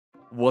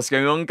What's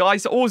going on,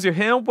 guys? Auzio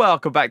here,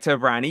 welcome back to a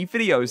brand new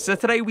video. So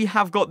today we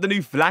have got the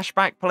new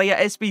Flashback player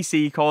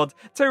SBC card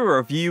to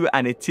review,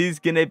 and it is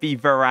going to be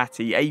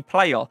Verratti, a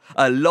player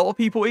a lot of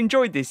people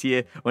enjoyed this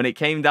year when it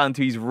came down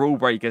to his Rule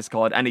Breakers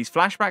card, and his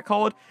Flashback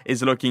card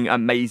is looking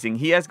amazing.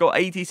 He has got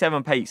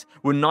 87 pace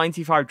with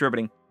 95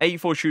 dribbling,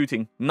 84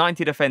 shooting,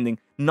 90 defending,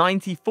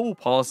 94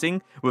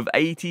 passing with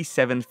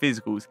 87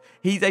 physicals.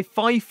 He's a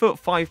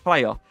 5'5"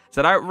 player,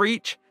 so that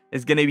reach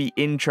is going to be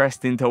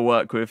interesting to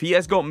work with. He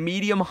has got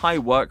medium-high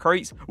work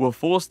rates with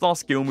 4-star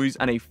skill moves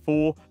and a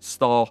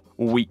 4-star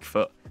weak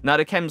foot. Now,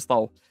 the chem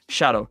style,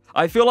 Shadow.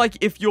 I feel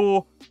like if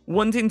you're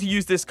wanting to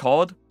use this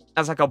card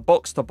as like a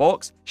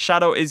box-to-box,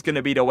 Shadow is going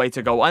to be the way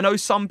to go. I know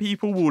some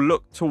people will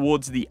look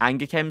towards the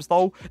Anger Chem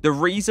style. The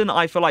reason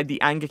I feel like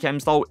the Anger Chem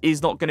style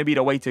is not going to be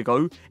the way to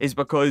go is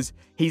because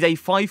he's a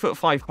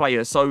 5'5"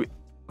 player, so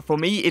for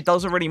me, it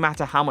doesn't really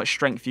matter how much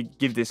strength you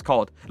give this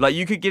card. Like,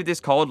 you could give this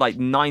card like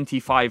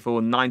 95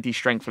 or 90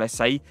 strength, let's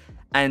say,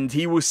 and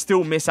he will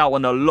still miss out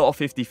on a lot of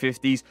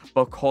 50-50s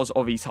because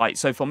of his height.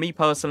 So for me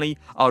personally,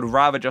 I would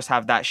rather just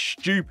have that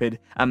stupid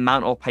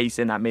amount of pace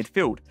in that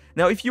midfield.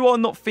 Now, if you are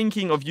not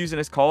thinking of using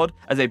this card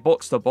as a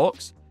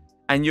box-to-box,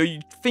 and you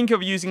think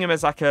of using him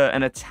as like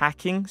an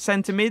attacking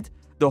centre mid,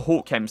 the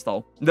Hawk Chem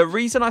style. The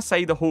reason I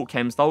say the Hawk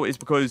Chem style is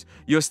because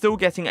you're still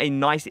getting a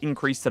nice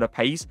increase to the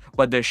pace,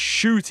 but the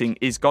shooting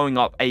is going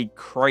up a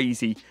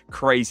crazy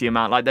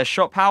amount. Like, the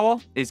shot power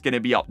is going to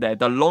be up there.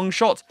 The long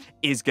shot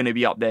is going to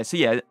be up there. So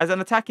yeah, as an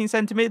attacking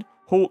centre mid,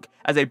 Hawk.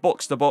 As a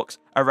box-to-box,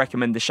 I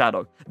recommend the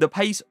Shadow. The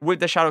pace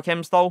with the Shadow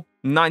Chem style,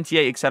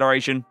 98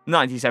 acceleration,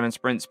 97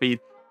 sprint speed.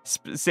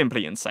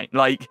 Simply insane.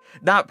 Like,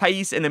 that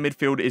pace in the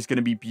midfield is going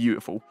to be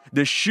beautiful.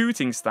 The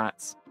shooting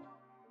stats,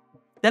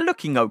 they're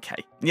looking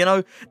okay. You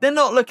know, they're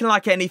not looking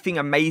like anything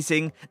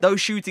amazing. Those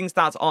shooting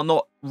stats are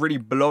not really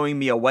blowing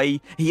me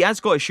away. He has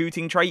got a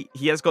shooting trait.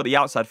 He has got the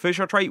outside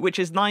pusher trait, which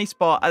is nice.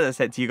 But as I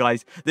said to you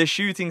guys, the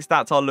shooting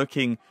stats are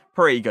looking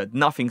pretty good.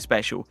 Nothing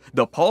special.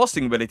 The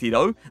passing ability,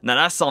 though, now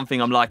that's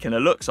something I'm liking the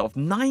looks of.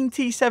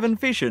 97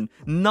 vision,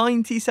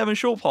 97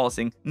 short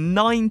passing,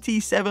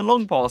 97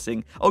 long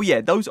passing. Oh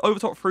yeah, those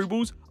overtop through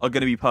balls are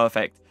going to be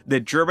perfect. The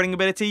dribbling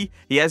ability,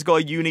 he has got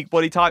a unique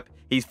body type.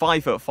 He's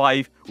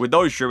 5'5" with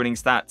those dribbling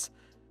stats.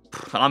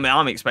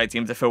 I'm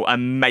expecting him to feel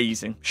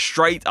amazing.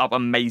 Straight up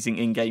amazing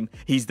in-game.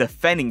 His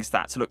defending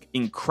stats look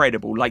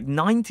incredible. Like,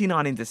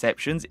 99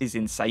 interceptions is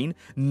insane.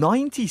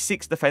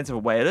 96 defensive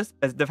awareness,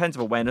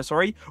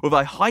 with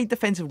a high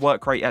defensive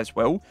work rate as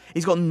well.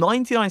 He's got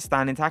 99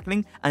 standing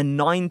tackling and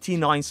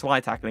 99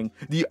 slide tackling.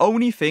 The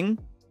only thing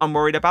I'm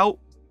worried about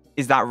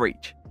is that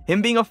reach.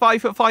 Him being a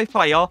 5'5"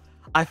 player,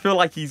 I feel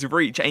like his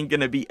reach ain't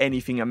going to be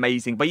anything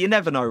amazing, but you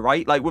never know,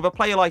 right? Like, with a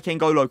player like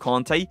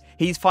KANTÉ,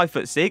 he's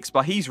 5'6",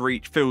 but his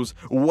reach feels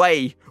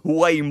way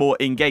more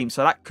in-game,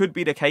 so that could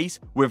be the case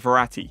with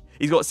Verratti.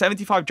 He's got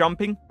 75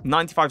 jumping,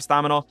 95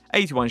 stamina,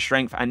 81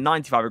 strength, and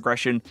 95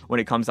 aggression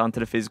when it comes down to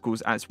the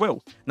physicals as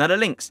well. Now, the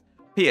links,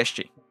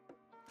 PSG.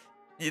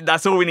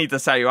 That's all we need to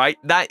say, right?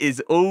 That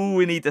is all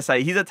we need to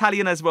say. He's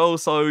Italian as well,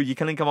 so you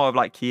can link him up with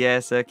like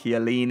Chiesa,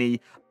 Chiellini,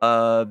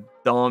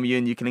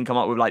 Damian. You can link him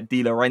up with like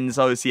Di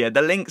Lorenzo. So yeah,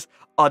 the links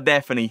are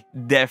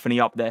definitely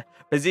up there.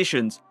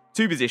 Positions,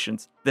 2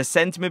 positions, the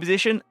centre mid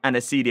position and a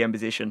CDM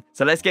position.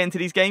 So let's get into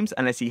these games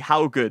and let's see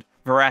how good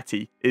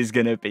Verratti is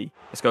going to be.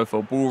 Let's go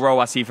for a ball roll.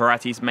 I see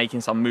Verratti's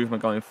making some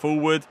movement going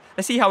forward.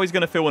 Let's see how he's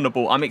going to feel on the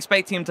ball. I'm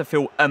expecting him to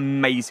feel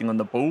amazing on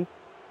the ball.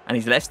 And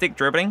his left stick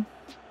dribbling.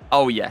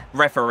 Oh yeah,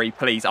 referee,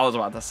 please. I was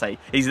about to say,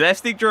 his left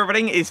stick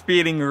dribbling is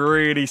feeling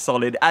really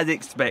solid, as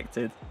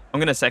expected. I'm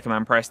going to second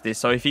man press this.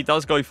 So if he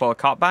does go for a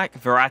cutback,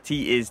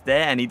 Verratti is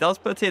there, and he does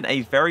put in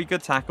a very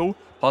good tackle.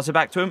 Pass it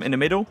back to him in the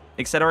middle.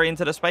 Accelerate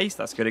into the space.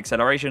 That's good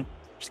acceleration.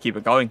 Just keep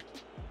it going.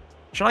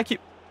 Should I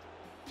keep...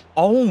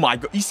 Oh my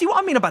god. You see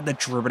what I mean about the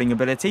dribbling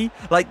ability?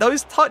 Like,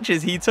 those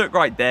touches he took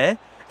right there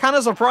kind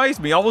of surprised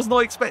me. I was not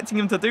expecting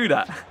him to do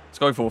that. Let's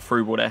go for a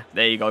through ball there.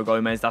 There you go,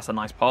 Gomez. That's a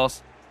nice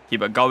pass.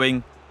 Keep it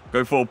going.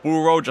 Go for a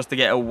ball roll just to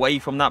get away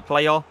from that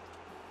player.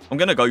 I'm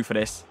going to go for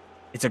this.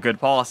 It's a good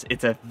pass.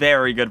 It's a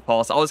very good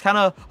pass. I was kind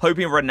of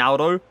hoping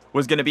Ronaldo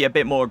was going to be a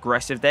bit more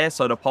aggressive there,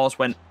 so the pass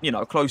went, you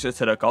know, closer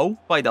to the goal,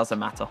 but it doesn't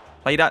matter.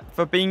 Play that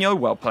for Fabinho.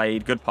 Well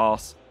played. Good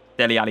pass.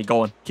 Dele Alli,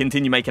 go on.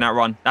 Continue making that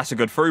run. That's a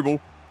good through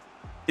ball.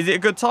 Is it a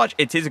good touch?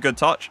 It is a good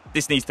touch.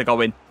 This needs to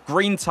go in.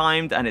 Green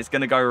timed, and it's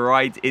going to go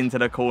right into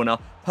the corner.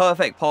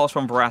 Perfect pass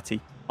from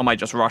Verratti. I might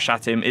just rush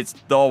at him. It's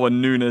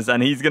Darwin Núñez,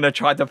 and he's going to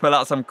try to pull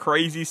out some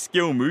crazy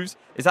skill moves.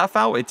 Is that a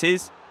foul? It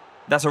is.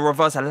 That's a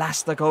reverse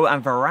elastico,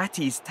 and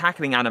Verratti's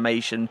tackling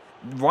animation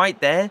right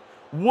there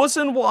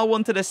wasn't what I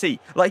wanted to see.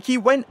 Like, he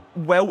went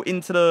well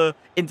into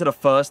the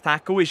first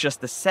tackle. It's just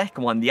the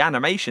second one. The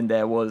animation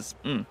there was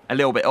a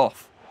little bit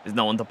off. There's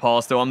no one to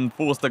pass to. I'm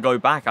forced to go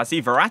back. I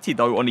see Verratti,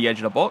 though, on the edge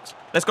of the box.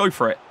 Let's go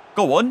for it.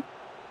 Go on.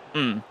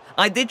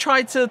 I did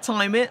try to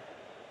time it.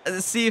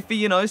 See if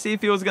he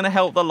was going to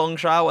help the long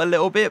shot a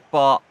little bit,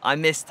 but I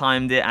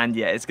mistimed it, and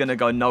yeah, it's going to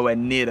go nowhere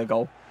near the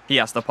goal. He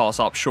has to pass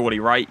up, surely,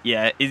 right?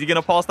 Yeah, is he going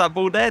to pass that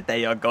ball there? There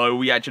you go.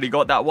 We actually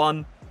got that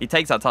one. He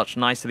takes that touch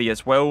nicely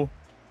as well.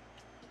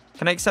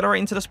 Can I accelerate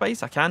into the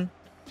space? I can.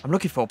 I'm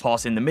looking for a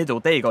pass in the middle.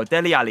 There you go.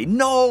 Dele Alli.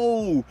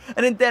 No!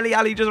 And then Dele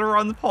Alli just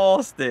runs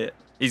past it.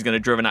 He's going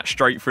to driven that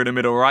straight through the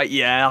middle, right?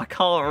 Yeah, I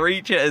can't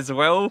reach it as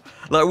well.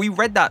 Like, we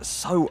read that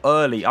so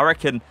early. I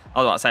reckon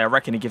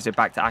he gives it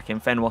back to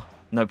Akinfenwa.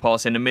 No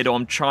pass in the middle.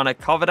 I'm trying to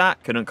cover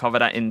that. Couldn't cover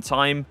that in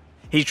time.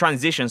 His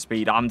transition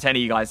speed, I'm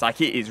telling you guys,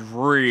 like, it is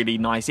really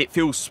nice. It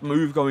feels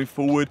smooth going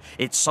forward.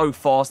 It's so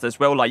fast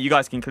as well. Like, you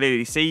guys can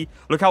clearly see.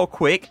 Look how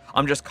quick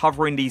I'm just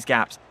covering these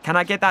gaps. Can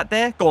I get that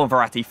there? Go on,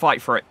 Verratti. Fight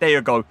for it. There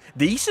you go.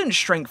 Decent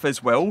strength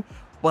as well.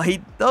 But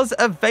he does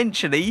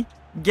eventually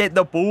get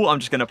the ball. I'm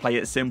just going to play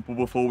it simple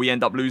before we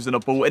end up losing the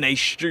ball in a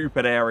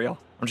stupid area.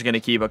 I'm just going to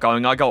keep it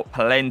going. I got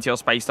plenty of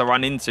space to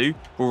run into.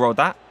 We'll roll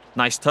that.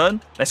 Nice turn.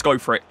 Let's go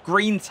for it.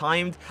 Green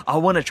timed. I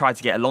want to try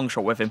to get a long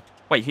shot with him.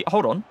 Wait,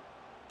 hold on.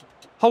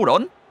 Hold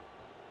on.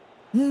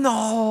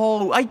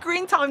 No, I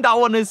green timed that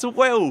one as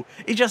well.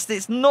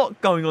 It's not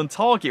going on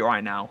target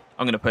right now.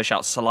 I'm going to push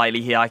out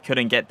slightly here. I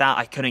couldn't get that.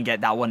 I couldn't get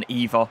that one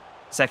either.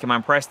 Second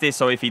man pressed this,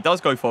 so if he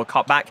does go for a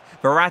cutback,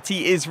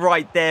 Verratti is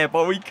right there,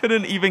 but we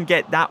couldn't even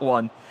get that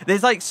one.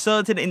 There's like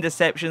certain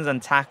interceptions and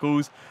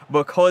tackles,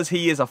 because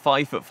he is a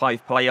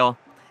 5'5" player,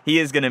 he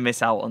is going to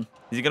miss out on.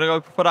 Is he going to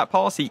go for that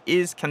pass? He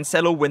is.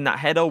 Cancelo win that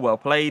header. Well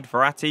played.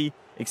 Verratti,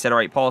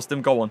 accelerate past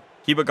him. Go on.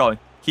 Keep it going.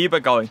 Keep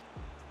it going.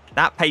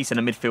 That pace in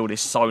the midfield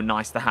is so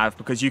nice to have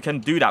because you can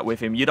do that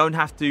with him. You don't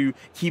have to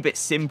keep it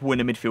simple in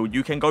the midfield.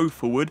 You can go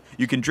forward,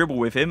 you can dribble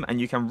with him,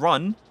 and you can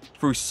run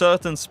through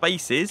certain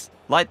spaces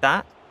like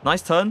that.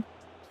 Nice turn.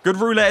 Good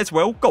roulette as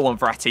well. Go on,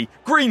 Verratti.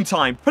 Green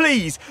time,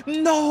 please.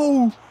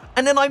 No!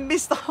 And then I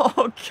missed.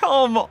 Oh,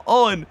 come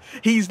on.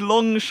 He's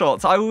long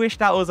shots. I wish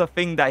that was a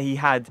thing that he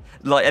had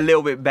like a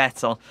little bit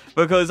better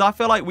because I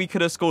feel like we could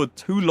have scored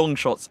 2 long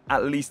shots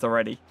at least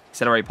already.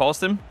 Accelerate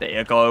past him. There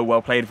you go.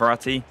 Well played,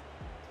 Verratti.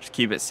 Just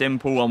keep it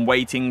simple. I'm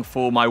waiting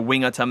for my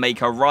winger to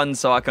make a run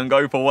so I can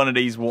go for one of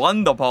these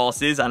wonder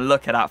passes. And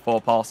look at that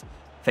 4 pass.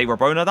 Favor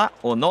Bona that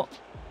or not?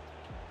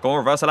 Go on,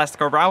 reverse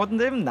elastic around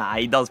him. Nah,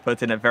 he does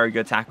put in a very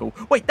good tackle.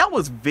 Wait, that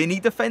was Vinny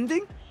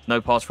defending?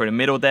 No pass through the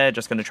middle there.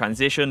 Just going to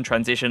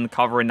transition,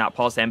 covering that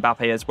pass to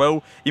Mbappe as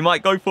well. You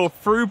might go for a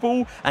through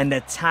ball, and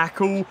the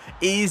tackle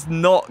is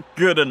not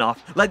good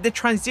enough. Like, the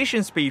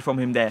transition speed from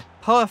him there,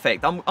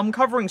 perfect. I'm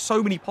covering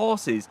so many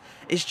passes.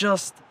 It's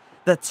just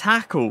the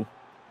tackle.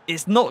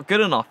 It's not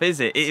good enough, is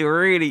it? It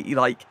really,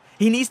 like,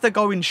 he needs to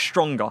go in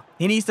stronger.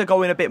 He needs to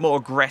go in a bit more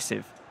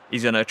aggressive.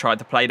 He's going to try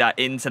to play that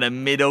into the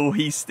middle.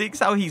 He sticks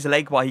out his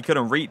leg while he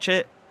couldn't reach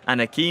it. And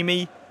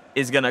Hakimi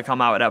is going to come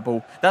out of that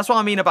ball. That's what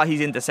I mean about his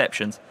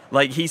interceptions.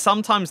 Like, he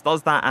sometimes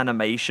does that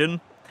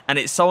animation. And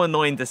it's so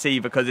annoying to see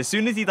because as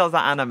soon as he does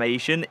that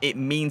animation, it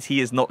means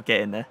he is not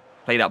getting there.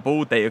 Play that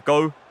ball. There you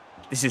go.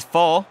 This is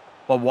far.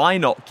 But why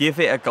not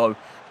give it a go?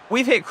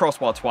 We've hit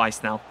crossbar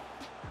twice now.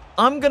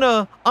 I'm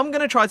gonna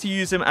try to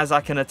use him as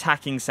like an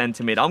attacking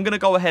centre mid. I'm gonna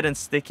go ahead and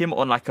stick him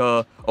on like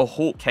a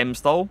Hawk Chem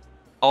style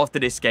after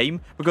this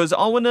game because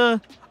I wanna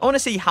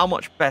see how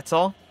much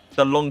better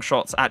the long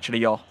shots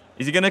actually are.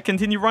 Is he gonna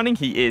continue running?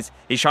 He is.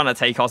 He's trying to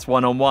take us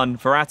one-on-one.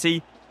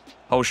 Verratti,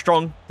 hold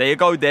strong. There you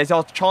go. There's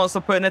our chance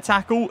to put in a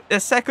tackle. A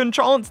second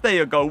chance. There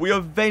you go. We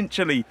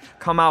eventually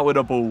come out with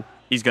a ball.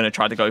 He's gonna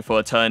try to go for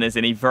a turn,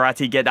 isn't he?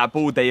 Verratti, get that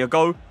ball. There you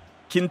go.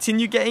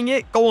 Continue getting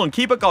it. Go on,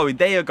 keep it going.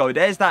 There you go.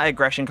 There's that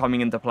aggression coming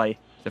into play.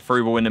 The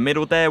through ball in the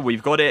middle there.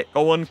 We've got it.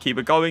 Go on, keep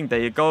it going. There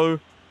you go.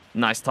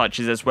 Nice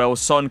touches as well.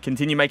 Son,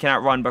 continue making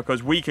that run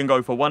because we can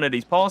go for one of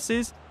these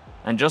passes.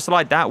 And just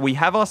like that, we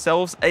have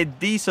ourselves a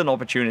decent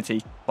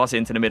opportunity. Pass it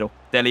into the middle.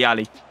 Dele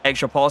Alli.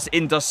 Extra pass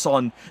into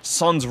Son.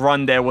 Son's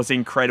run there was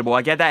incredible.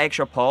 I get that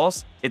extra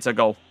pass. It's a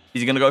goal.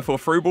 Is he going to go for a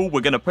through ball?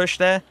 We're going to push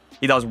there.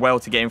 He does well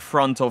to get in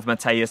front of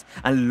Mateus.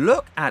 And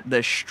look at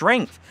the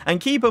strength. And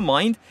keep in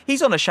mind,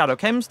 he's on a Shadow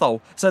Chem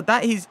style. So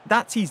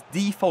that's his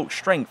default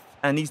strength.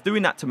 And he's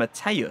doing that to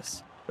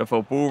Mateus. Go for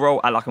a ball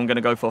roll. I'm going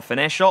to go for a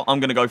finesse shot. I'm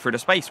going to go through the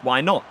space.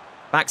 Why not?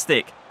 Back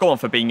stick. Go on,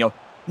 Fabinho.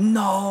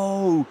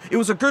 No, it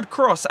was a good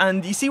cross.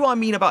 And you see what I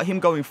mean about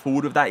him going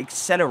forward with that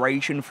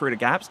acceleration through the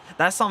gaps?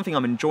 That's something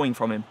I'm enjoying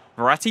from him.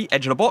 Verratti,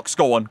 edge of the box.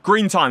 Go on.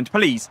 Green timed,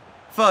 please.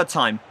 Third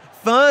time.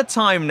 Third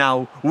time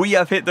now we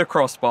have hit the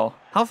crossbar.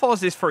 How far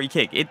is this free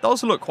kick? It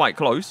does look quite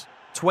close.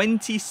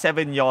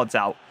 27 yards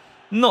out.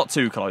 Not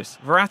too close.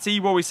 Verratti,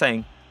 what are we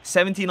saying?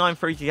 79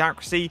 free kick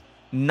accuracy,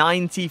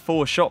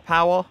 94 shot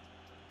power.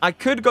 I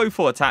could go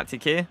for a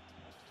tactic here,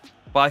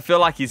 but I feel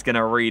like he's going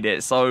to read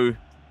it. So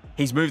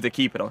he's moved the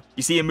keeper though.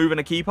 You see him moving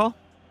the keeper?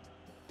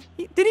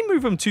 Did he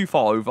move him too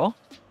far over?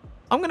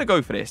 I'm going to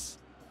go for this.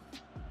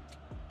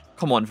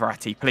 Come on,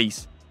 Verratti,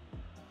 please.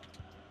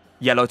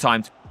 Yellow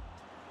timed.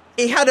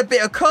 It had a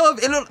bit of curve.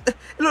 It looked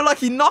like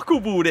he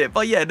knuckleballed it.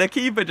 But yeah, the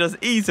keeper just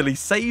easily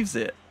saves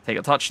it. Take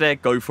a touch there.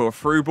 Go for a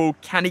through ball.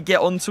 Can he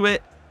get onto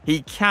it?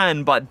 He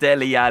can, but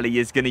Dele Alli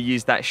is going to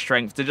use that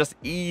strength to just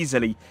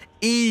easily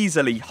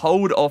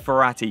hold off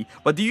Verratti.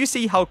 But do you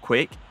see how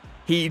quick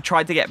he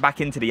tried to get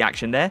back into the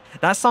action there?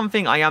 That's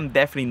something I am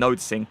definitely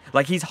noticing.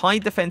 Like, his high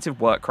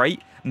defensive work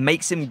rate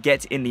makes him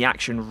get in the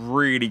action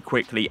really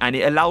quickly, and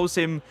it allows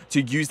him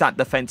to use that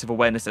defensive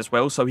awareness as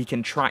well, so he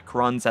can track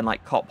runs and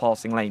like cut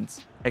passing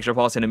lanes. Extra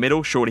pass in the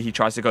middle. Surely he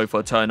tries to go for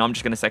a turn. I'm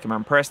just going to second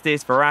man press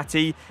this.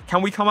 Verratti.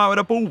 Can we come out with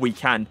a ball? We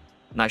can.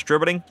 Nice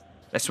dribbling.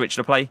 Let's switch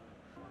the play.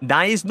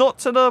 That is not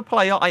to the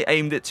player I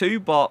aimed it to,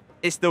 but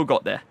it still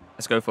got there.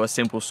 Let's go for a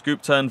simple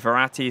scoop turn.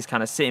 Verratti is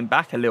kind of sitting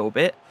back a little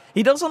bit.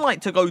 He doesn't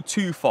like to go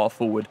too far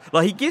forward.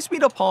 Like, he gives me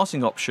the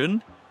passing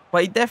option,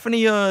 but he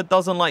definitely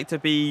doesn't like to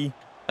be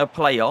a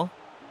player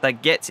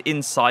that gets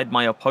inside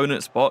my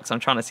opponent's box. I'm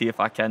trying to see if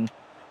I can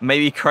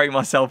maybe create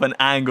myself an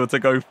angle to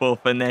go for a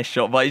finesse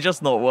shot, but it's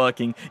just not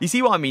working. You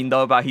see what I mean,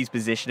 though, about his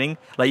positioning?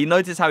 Like, you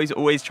notice how he's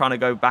always trying to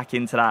go back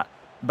into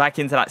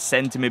that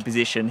centre mid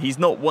position. He's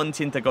not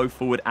wanting to go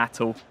forward at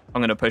all.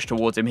 I'm going to push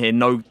towards him here.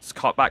 No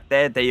cut back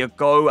there. There you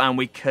go. And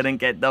we couldn't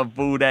get the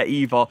ball there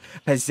either.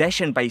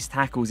 Possession-based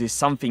tackles is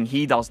something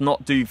he does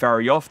not do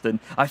very often.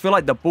 I feel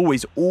like the ball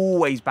is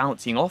always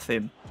bouncing off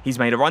him. He's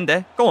made a run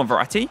there. Go on,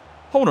 Verratti.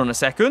 Hold on a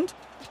second.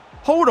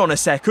 Hold on a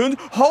second.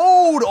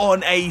 Hold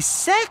on a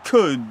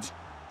second.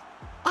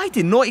 I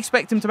did not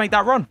expect him to make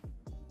that run.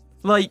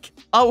 Like,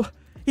 oh,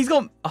 he's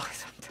gone. Oh,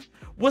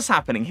 what's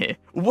happening here?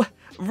 What?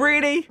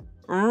 Really?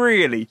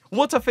 Really?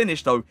 What a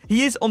finish, though.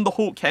 He is on the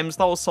Hawk chem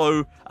style,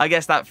 so I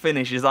guess that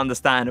finish is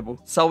understandable.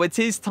 So it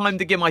is time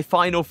to get my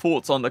final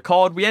thoughts on the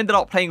card. We ended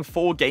up playing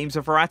 4 games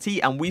of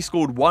Verratti, and we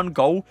scored 1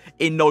 goal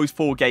in those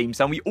 4 games.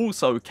 And we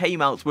also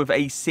came out with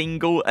a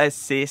single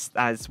assist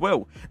as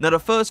well. Now, the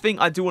first thing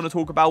I do want to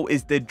talk about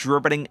is the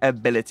dribbling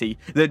ability.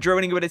 The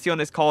dribbling ability on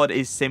this card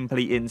is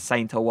simply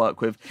insane to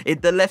work with.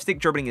 The left stick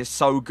dribbling is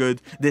so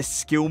good. The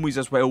skill moves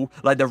as well,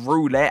 like the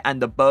roulette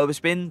and the Berber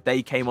spin,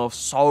 they came off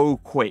so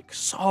quick.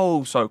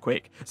 So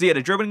quick. So yeah,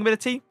 the dribbling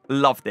ability,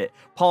 loved it.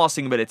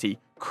 Passing ability,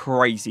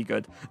 crazy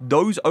good.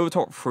 Those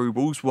overtop through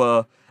balls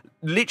were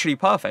literally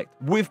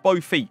perfect with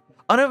both feet.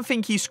 I don't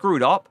think he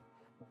screwed up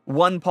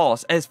one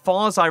pass as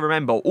far as I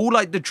remember. All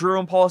like the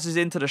drill passes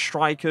into the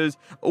strikers,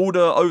 all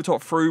the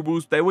overtop through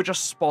balls, they were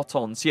just spot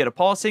on. So yeah, the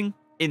passing,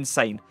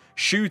 insane.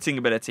 Shooting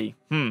ability,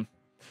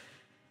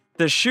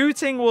 the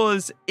shooting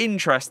was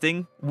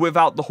interesting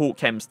without the Hawk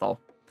chem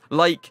style.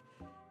 Like,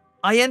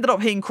 I ended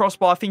up hitting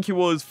crossbar, I think it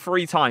was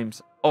 3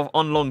 times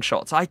on long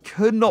shots. I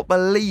could not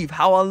believe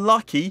how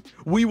unlucky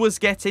we was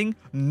getting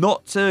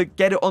not to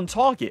get it on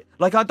target.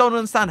 Like, I don't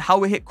understand how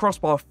we hit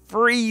crossbar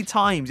 3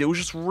 times. It was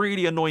just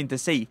really annoying to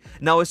see.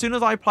 Now, as soon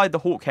as I applied the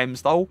Hawk chem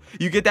style,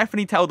 you could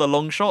definitely tell the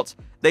long shots,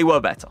 they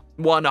were better.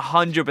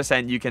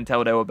 100% you can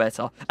tell they were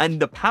better. And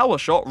the power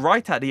shot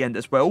right at the end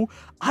as well,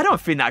 I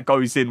don't think that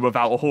goes in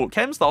without a Hawk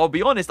chem style. I'll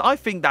be honest, I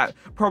think that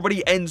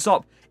probably ends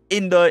up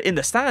in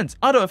the stands.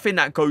 I don't think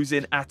that goes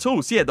in at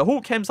all. So yeah, the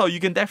Hawk chem style, you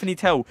can definitely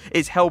tell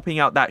is helping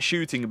out that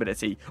shooting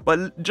ability.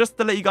 But just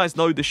to let you guys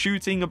know, the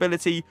shooting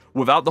ability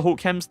without the Hawk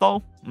chem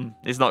style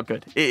is not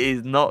good. It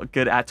is not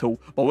good at all.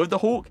 But with the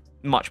Hawk,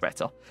 much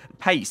better.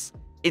 Pace,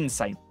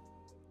 insane.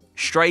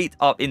 Straight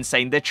up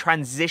insane. The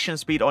transition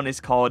speed on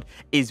this card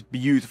is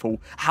beautiful.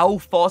 How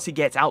fast he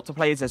gets out to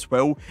players as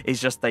well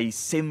is just a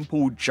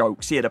simple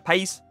joke. So yeah, the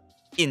pace,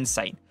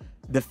 insane.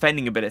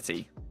 Defending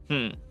ability,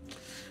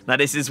 Now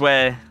this is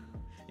where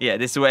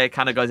it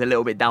kind of goes a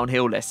little bit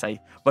downhill, let's say.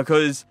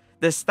 Because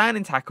the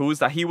standing tackles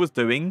that he was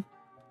doing,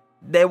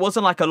 there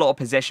wasn't like a lot of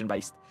possession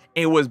based.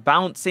 It was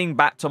bouncing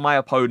back to my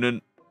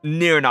opponent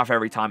near enough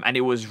every time. And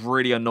it was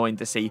really annoying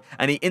to see.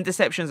 And the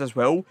interceptions as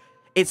well,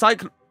 it's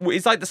like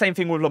the same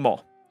thing with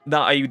Mohr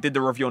that I did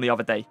the review on the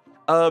other day.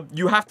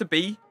 You have to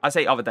be, I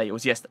say other day, it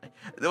was yesterday.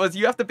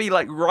 You have to be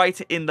like right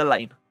in the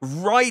lane.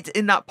 Right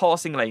in that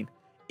passing lane.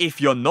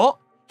 If you're not,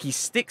 he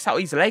sticks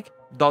out his leg,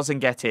 doesn't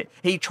get it.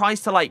 He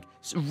tries to like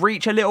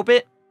reach a little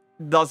bit,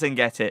 doesn't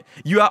get it.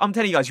 I'm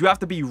telling you guys, you have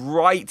to be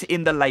right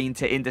in the lane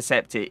to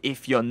intercept it.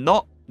 If you're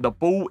not, the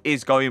ball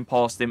is going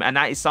past him, and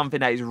that is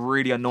something that is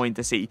really annoying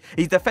to see.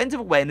 His defensive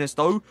awareness,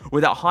 though,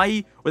 with that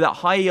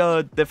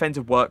high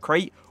defensive work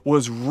rate,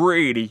 was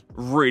really,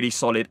 really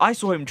solid. I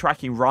saw him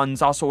tracking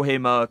runs. I saw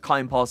him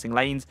cutting passing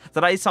lanes.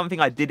 So that is something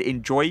I did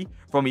enjoy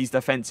from his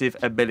defensive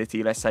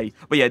ability, let's say.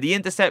 But yeah, the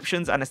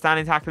interceptions and the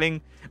standing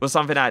tackling was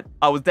something that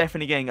I was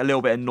definitely getting a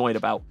little bit annoyed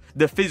about.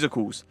 The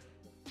physicals.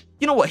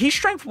 You know what? His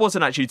strength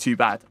wasn't actually too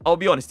bad. I'll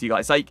be honest with you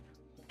guys. Like,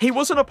 he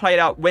wasn't a player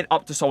that went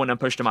up to someone and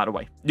pushed him out of the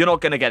way. You're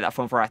not going to get that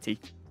from Verratti.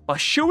 But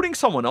shielding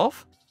someone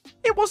off,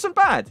 it wasn't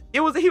bad.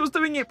 He was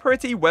doing it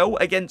pretty well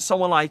against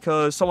someone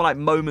like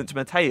Moment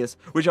Mateus,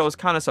 which I was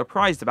kind of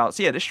surprised about.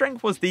 So yeah, the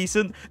strength was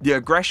decent. The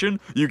aggression,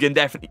 you can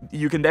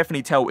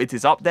definitely tell it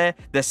is up there.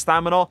 The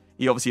stamina,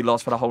 he obviously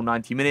lost for the whole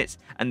 90 minutes.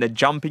 And the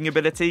jumping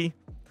ability,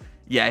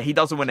 yeah, he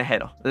doesn't win a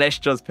header. Let's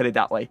just put it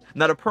that way.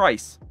 Now the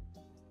price,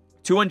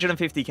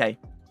 250k.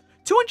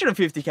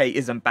 250k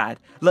isn't bad.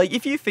 Like,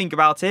 if you think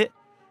about it,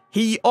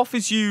 he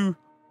offers you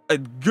a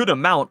good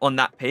amount on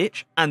that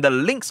pitch, and the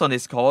links on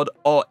this card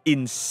are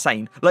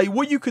insane. Like,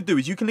 what you could do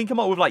is you can link him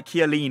up with like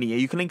Chiellini,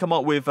 you can link him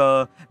up with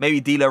maybe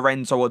Di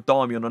Lorenzo or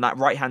Darmian on that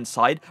right hand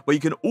side, but you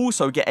can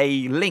also get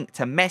a link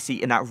to Messi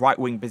in that right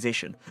wing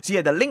position. So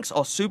yeah, the links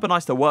are super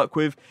nice to work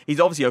with. He's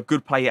obviously a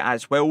good player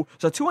as well,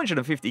 so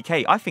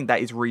 250k, I think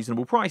that is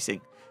reasonable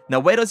pricing. Now,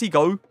 where does he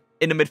go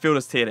in the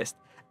midfielders tier list?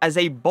 As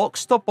a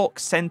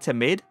box-to-box centre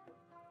mid,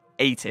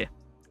 A tier.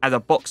 As a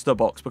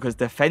box-to-box, because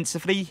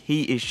defensively,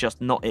 he is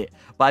just not it.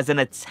 But as an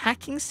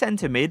attacking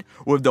centre mid,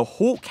 with the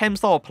Hawk chem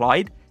style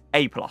applied,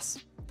 A+.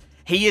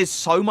 He is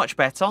so much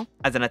better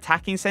as an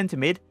attacking centre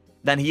mid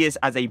than he is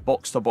as a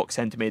box-to-box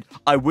centre mid.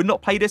 I would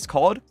not play this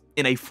card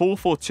in a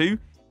 4-4-2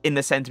 in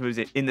the centre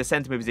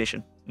mid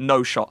position.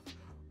 No shot.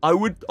 I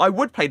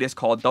would play this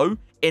card, though,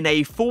 in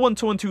a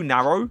 4-1-2-1-2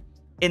 narrow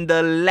in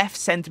the left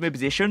centre mid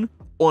position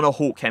on a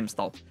Hawk chem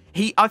style.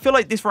 I feel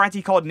like this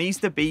Verratti card needs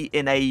to be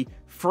in a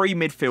 3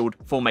 midfield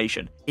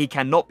formation. He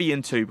cannot be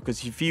in 2,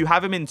 because if you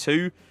have him in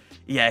 2,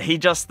 yeah, he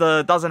just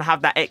doesn't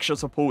have that extra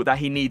support that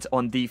he needs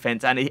on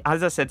defense. And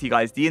as I said to you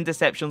guys, the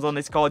interceptions on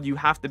this card, you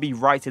have to be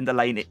right in the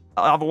lane.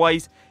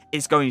 Otherwise,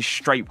 it's going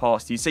straight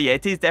past you. So yeah,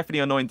 it is definitely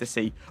annoying to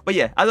see. But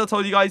yeah, as I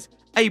told you guys,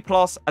 A+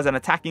 as an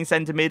attacking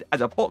centre mid,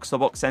 as a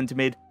box-to-box centre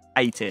mid,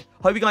 A tier.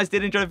 Hope you guys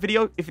did enjoy the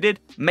video. If you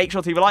did, make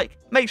sure to leave a like,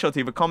 make sure to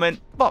leave a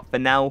comment. But for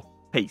now,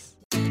 peace.